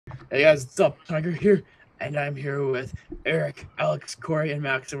Hey guys, what's up? Tiger here, and I'm here with Eric, Alex, Corey, and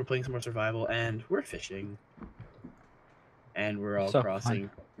Max, and we're playing some more survival, and we're fishing, and we're all So crossing.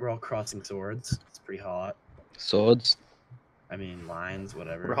 fun. We're all crossing swords. It's pretty hot. Swords. I mean, lines,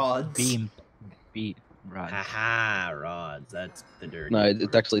 whatever. Rods. Beat rods. Haha, rods. That's the dirty. No, it's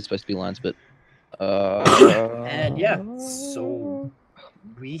word. actually supposed to be lines, but And yeah, so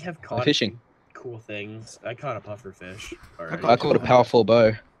we have caught fishing. some cool things. I caught a puffer fish. already. I caught a powerful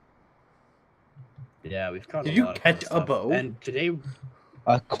bow. Yeah, we've caught. Did a you lot of catch cool a stuff. bow? And today,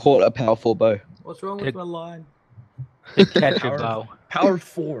 I caught a powerful bow. What's wrong with my line? To catch a Power- bow. power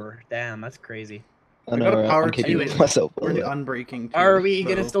 4. Damn, that's crazy. I I know, got a right? power I'm kicking two. myself. We're unbreaking. Too, Are we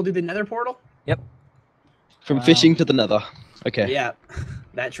gonna so- still do the nether portal? From fishing to the nether. Okay. Yeah,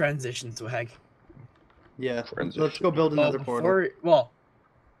 that transition swag. Yeah. Transition. Let's go build another portal.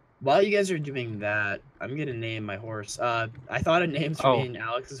 While you guys are doing that, I'm gonna name my horse. I thought of names for Oh. me and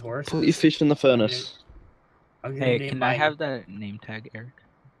Alex's horse. Put your fish in the furnace. I'm gonna Hey, name can I mine- have that name tag, Eric?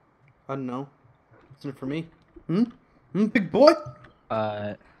 I don't know. Isn't it for me? Big boy.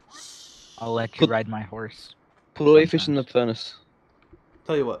 I'll let you Put- ride my horse. Put all your fish in the furnace.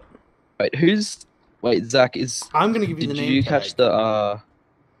 Tell you what. Wait, Zach, I'm gonna give you did the name you tag. catch the,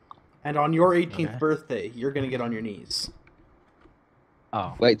 And on your 18th Okay. birthday, you're gonna get on your knees.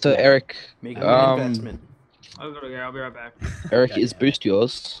 Oh. wait, so Eric, Make an investment. I'll be right back. Eric, Okay. is Boost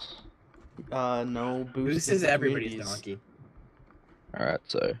yours? No boost. This is the everybody's communities. donkey. Alright,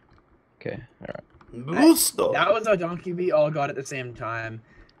 so, okay, alright. Boost. That was a donkey we all got at the same time.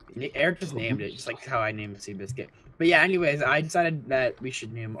 Eric just named it, just like how I named Seabiscuit. But yeah, anyways, I decided that we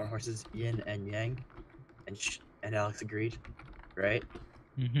should name our horses Yin and Yang, and Alex agreed, right?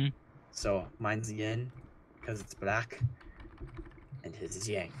 Mm-hmm. So mine's Yin because it's black, and his is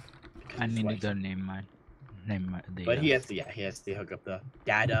Yang. because I it's need to white. go name my the. But he has to hook up the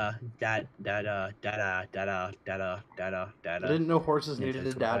data. I didn't know horses Yeah, needed a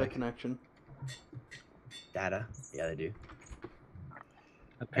that's what data I- connection. Data. Yeah, they do.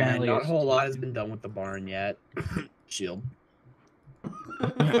 Apparently, and not a it's whole lot has been done with the barn yet. Shield.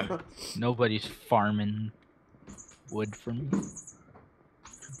 nobody's farming wood for me.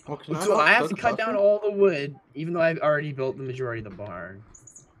 Well, can So not I have to cook cut down puffer? all the wood, even though I've already built the majority of the barn.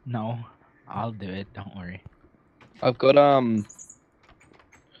 No, I'll do it. Don't worry. I've got,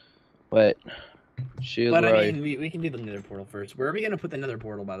 wait. Shield But I right. mean, we can do the nether portal first. Where are we gonna put the nether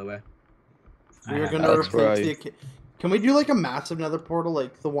portal, by the way? I We are have gonna That's replace right. the. Can we do like a massive nether portal,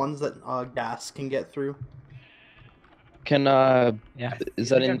 like the ones that gas can get through? Can, Yeah. is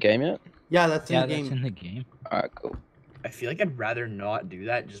that in the game yet? Yeah, that's in Yeah, the that's game. in the game. Alright, cool. I feel like I'd rather not do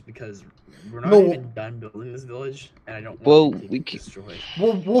that, just because we're not No. even done building this village, and I don't want Well, it to we get c- destroyed.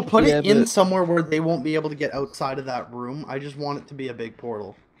 We'll put Yeah, it in but- somewhere where they won't be able to get outside of that room. I just want it to be a big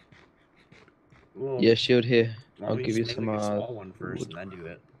portal. Well, Yeah, shield here. why I'll don't we give you just some, make, like, a small one first, wood. and then do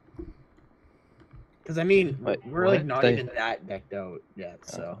it. Because I mean, Wait, we're like what? not They- even that decked out yet,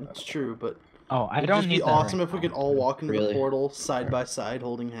 so. It's true, but Oh, I it'd don't just need be that awesome right if we now. could all walk into Really? the portal side by side,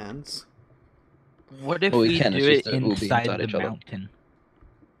 holding hands. What if Well, we we can, do it's it just that we'll be inside inside the each other. mountain?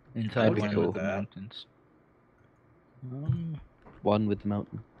 Inside That'd be one cool. of the mountains. One with the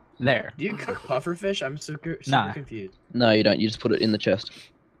mountain. There. Do you cook puffer fish? I'm super Nah. confused. No, you don't. You just put it in the chest.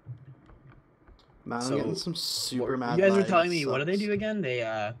 Man, I'm So, getting some super What- mad. you guys were vibes, telling me, what do they sucks. do again?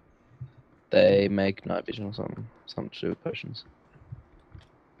 They They make night vision or something. Something to do with potions.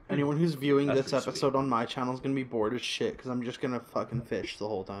 Anyone who's viewing That's this pretty sweet. episode on my channel is gonna be bored as shit because I'm just gonna fucking fish the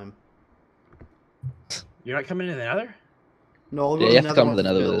whole time. You're not coming in the nether? No, I'll Yeah, go you have to nether come to once the it's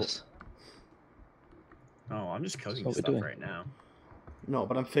nether with built. us. Oh, I'm just cooking what we're stuff doing. right now. No,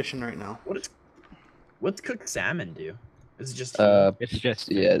 but I'm fishing right now. What's cooked salmon do? Is it just It's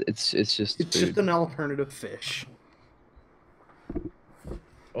just Yeah, it's just It's food. just an alternative fish.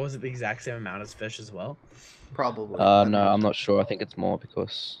 oh, is it the exact same amount as fish as well? Probably. No, I'm not sure. I think it's more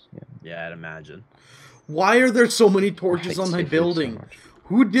because Yeah, I'd imagine. Why are there so many I torches hate on my seafood so building? much.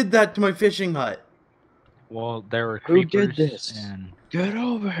 Who did that to my fishing hut? Well, there were Who did creepers this? and Get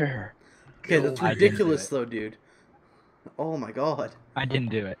over here. Okay, Go, that's I didn't do ridiculous it. though, dude. Oh my god. I didn't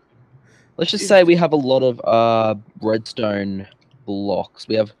do it. Let's just say we have a lot of redstone blocks.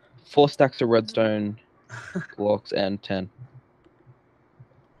 We have 4 stacks of redstone blocks and 10.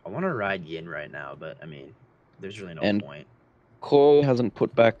 I want to ride Yin right now, but I mean, there's really no And- point. Corey hasn't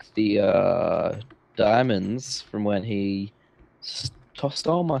put back the diamonds from when he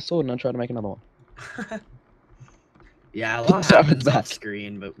stole my sword and I tried to make another one. Yeah, a lot Sorry, happens back. off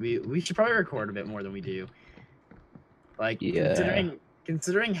screen, but we should probably record a bit more than we do. Like Yeah.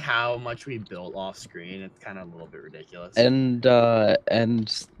 considering how much we built off screen, it's kind of a little bit ridiculous. And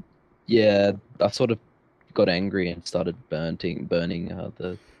Yeah, I sort of got angry and started burning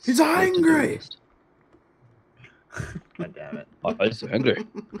the. He's the to-do angry! list. God damn it. I was angry.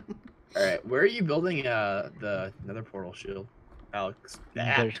 All right, where are you building the Nether portal shield, Alex?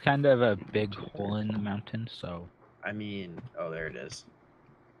 Ah, There's kind of a big hole in the mountain, so I mean, oh, there it is.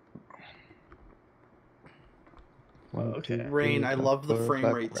 One, Okay. two, Rain, three, I four, love the frame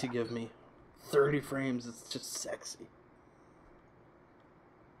five, rates you five. give me. 30 frames, it's just sexy.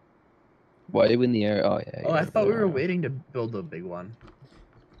 Why are you in the air? Oh yeah. Oh, I yeah, thought we were yeah. waiting to build a big one.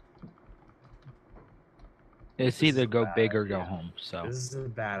 it's This is either a go bad big or go idea. home. So This is a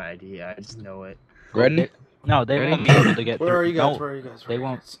bad idea. I just know it. Ready? No, they Ready? won't be able to get Where through. are you guys? No, Where are you guys? they Where are you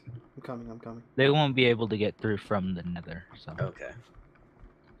won't. guys? I'm coming, I'm coming. They won't be able to get through from the Nether. So Okay.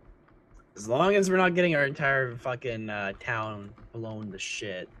 As long as we're not getting our entire fucking town blown to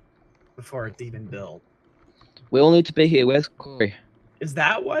shit before it's even built. We all need to be here. Where's Corey? Is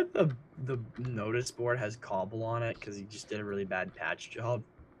that what the notice board has cobble on it? Because he just did a really bad patch job.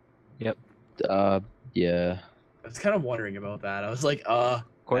 Yeah. I was kind of wondering about that. I was like,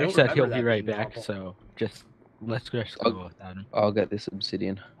 Corey don't said he'll remember be that right being back. cobble. So let's just Oh. go without him. I'll get this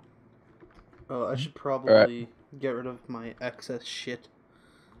obsidian. Oh, I should probably get rid of my excess shit.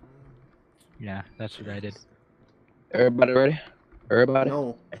 Yeah, that's what I did. Everybody ready? Everybody?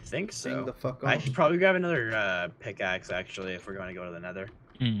 No, I think sing so. the fuck I off. should probably grab another pickaxe actually if we're going to go to the Nether.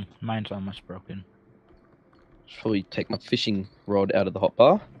 Mine's almost broken. Should probably take my fishing rod out of the hot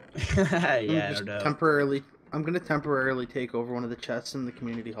bar. Yeah, just no doubt. temporarily. I'm gonna temporarily take over one of the chests in the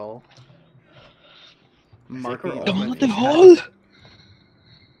community hall. Marking we're it all with my in the fishing hall? rod.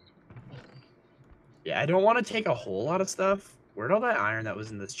 Yeah, I don't want to take a whole lot of stuff. Where'd all that iron that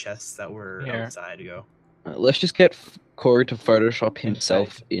was in this chest that were Here. outside go? Let's just get Corey to Photoshop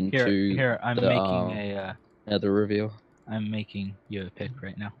himself Here, into here. I'm the, making a. Nether reveal. I'm making you a pick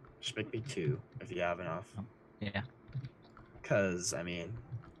right now. Just make me 2 if you have enough. Yeah. Cause I mean,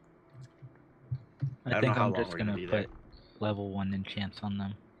 I don't think know how I'm long just we're gonna gonna be there. put level 1 enchants on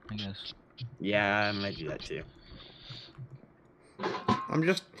them. I guess. yeah, I might do that too. I'm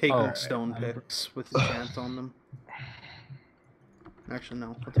just taking Oh, stone I'm- picks with enchants on them. Actually,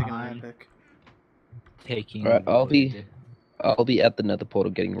 no. I'll take an iron I'm- pick. Taking. Alright, I'll be- wood. I'll be at the Nether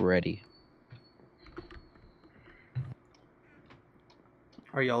portal getting ready.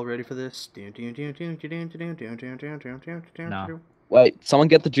 Are y'all ready for this? No. Wait, someone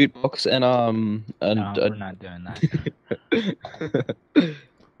get the jukebox and No, we're not doing that.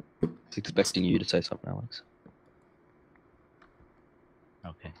 It's expecting you to say something, Alex.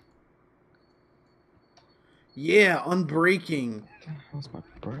 Okay. Yeah, unbreaking. How's my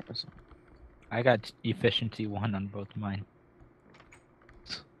brightness? I got efficiency 1 on both mine.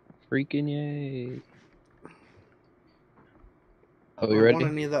 Freaking yay! Are I we don't ready? want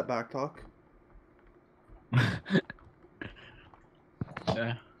any of that back talk.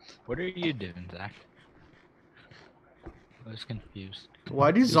 What are you doing, Zach? I was confused.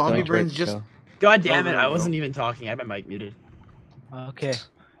 Why do Just zombie don't brains wait, just... Cal. God damn it! there we I go. wasn't even talking. I had my mic muted. Okay.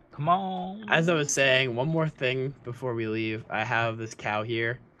 Come on. As I was saying, one more thing before we leave. I have this cow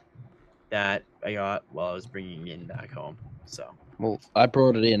here that I got while I was bringing in back home. So Well, I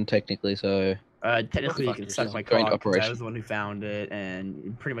brought it in technically, so technically, you fuck can is suck this? my Joint cock 'cause I operation. was the one who found it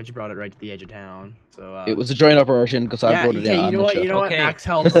and pretty much brought it right to the edge of town. So it was a joint operation because I yeah. brought it Okay, in. you know what? You know what? Okay. Max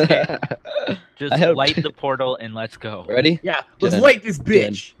helps. Just I helped. light the portal and let's go. Ready? Yeah, let's Jen, light this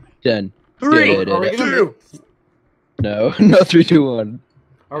bitch. 10. 3, Are we gonna 2. No, not 3, 2, 1.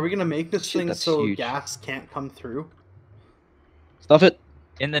 Are we gonna make this Shit, thing that's so huge. gas can't come through? Stuff it.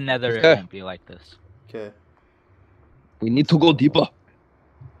 In the Nether, Okay. it won't be like this. Okay. We need to go deeper,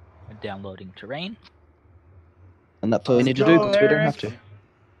 I'm downloading terrain. and that's all we Let's need to go, do because we don't have Eric. to.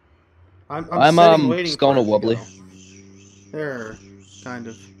 I'm I'm sitting waiting just for going it to wobbly. go. There, kind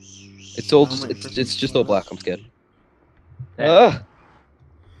of. It's all I'm waiting for it's some just all black. sodas. I'm scared. There. Ah!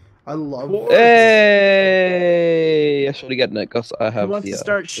 I love. Hey! I should have gotten it because I Who have wants the to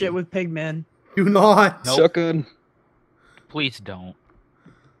start shit with Pigman? Do not. Nope. shotgun. Please don't.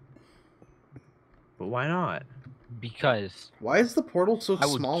 But why not? Because Why is the portal so I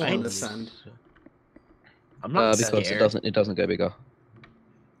would small on change this choose- end? I'm not Because scared. it doesn't go bigger.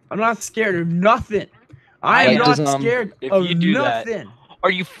 I'm not scared of nothing. I am Wait, not does, scared if of you do that- nothing.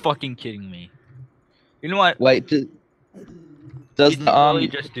 Are you fucking kidding me? You know what? Wait, does Did the you really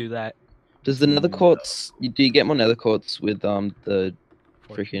just do that? does the nether quartz? Do you get more nether quartz with the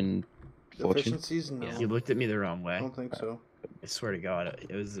freaking fortune? Deficiencies? No. Yeah. You looked at me the wrong I way. don't think so. I swear to God,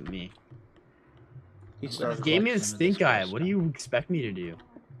 it wasn't me. He I'm started. gonna Gave me a collect some of stink this eye. cool What do you expect me to do?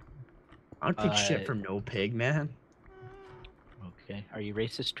 I don't take shit Uh, from no pig, man. Okay. Are you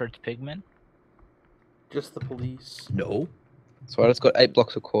racist towards pigmen? Just the police. No. So I just got 8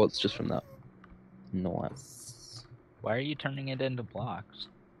 blocks of quartz just from that. Nice. Why are you turning it into blocks?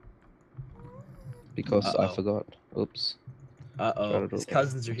 Because I Uh-oh. forgot. Oops. Uh-oh. His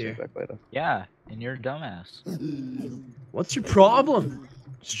cousins are I'll check here. back later. Yeah, and you're a dumbass. What's your problem?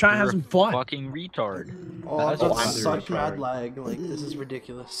 Just trying to have You're some a fun. fucking retard. Oh, I've That's got why I'm such the mad retard. lag. Like, this is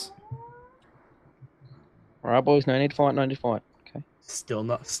ridiculous. Alright, boys, no need to fight, no need to fight. Okay. Still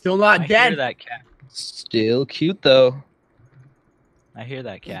not I hear dead. that cat. Still cute, though. I hear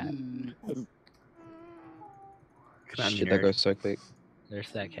that cat. Come on, Shit, that nerd. goes so quick. There's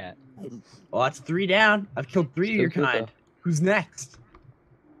that cat. Well, that's 3 down. I've killed 3 of your Still killed, kind. Who's next?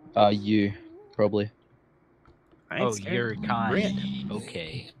 You. Probably. I ain't Oh, scared. you're Bring kind. it.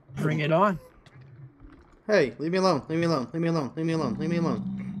 Okay. Bring it on. Hey, leave me alone. Leave me alone. Leave me alone. Leave me alone. Leave me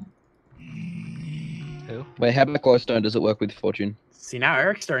alone. Who? Wait, how about glowstone? Does it work with fortune? See, now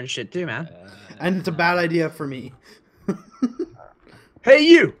Eric's starting shit too, man. And it's a bad idea for me. Hey,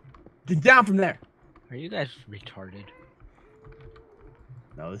 you! Get down from there. Are you guys retarded?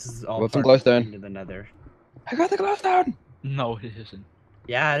 No, this is all What's some part of glowstone? into the nether. I got the glowstone! No, it isn't.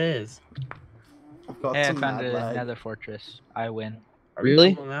 Yeah, it is. I've got Hey, I some found mad lag. another fortress. I win. Are we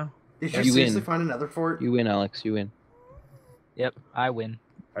Really? cool now? Did You you seriously win. find another fort? You win, Alex. You win. Yep, I win.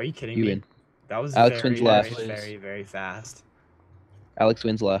 Are you kidding You me? win. That was Alex very, wins very, left. very, very fast. Alex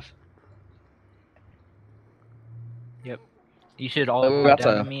wins life. You should all Oh, bow that's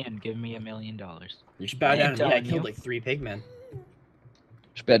down a- to me and give me $1 million. You should bow I down ain't to me. I telling killed you. like 3 pigmen.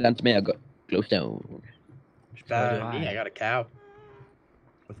 Just bear down to me. I got glowstone. You should bow So down do to me. I. I got a cow.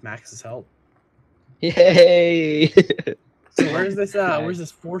 With Max's help. Yay! So where's this Okay. where's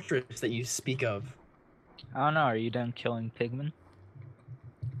this fortress that you speak of? I don't know. Are you done killing pigmen?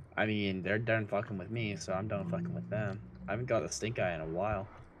 I mean, they're done fucking with me, so I'm done fucking with them. I haven't got a stink eye in a while.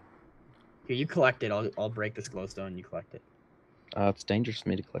 Here, you collect it. I'll break this glowstone and you collect it. It's dangerous for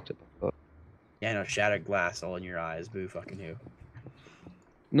me to collect it. But... Yeah, no, shattered glass all in your eyes. Boo fucking who.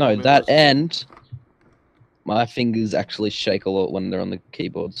 No, Maybe that just- and my fingers actually shake a lot when they're on the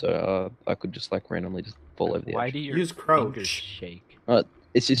keyboard, so I could just like randomly just fall over the Why edge. do your Use fingers crouch. shake?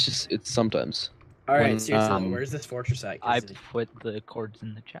 It's sometimes. Alright, When, seriously, um, where's this fortress at? 'Cause I it- put the chords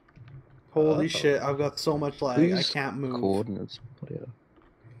in the chat. Holy Oh. shit, I've got so much lag. I Whose can't move. coordinates? Whatever.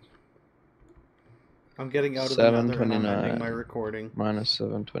 I'm getting out of the nether and I'm 729. ending my recording. Minus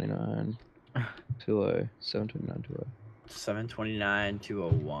 729. 20. 729 20. 729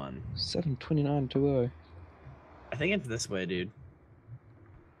 201. 729 20. I think it's this way, dude.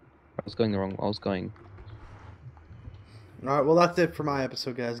 I was going the wrong. I was going. Alright, well that's it for my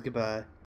episode, guys. Goodbye.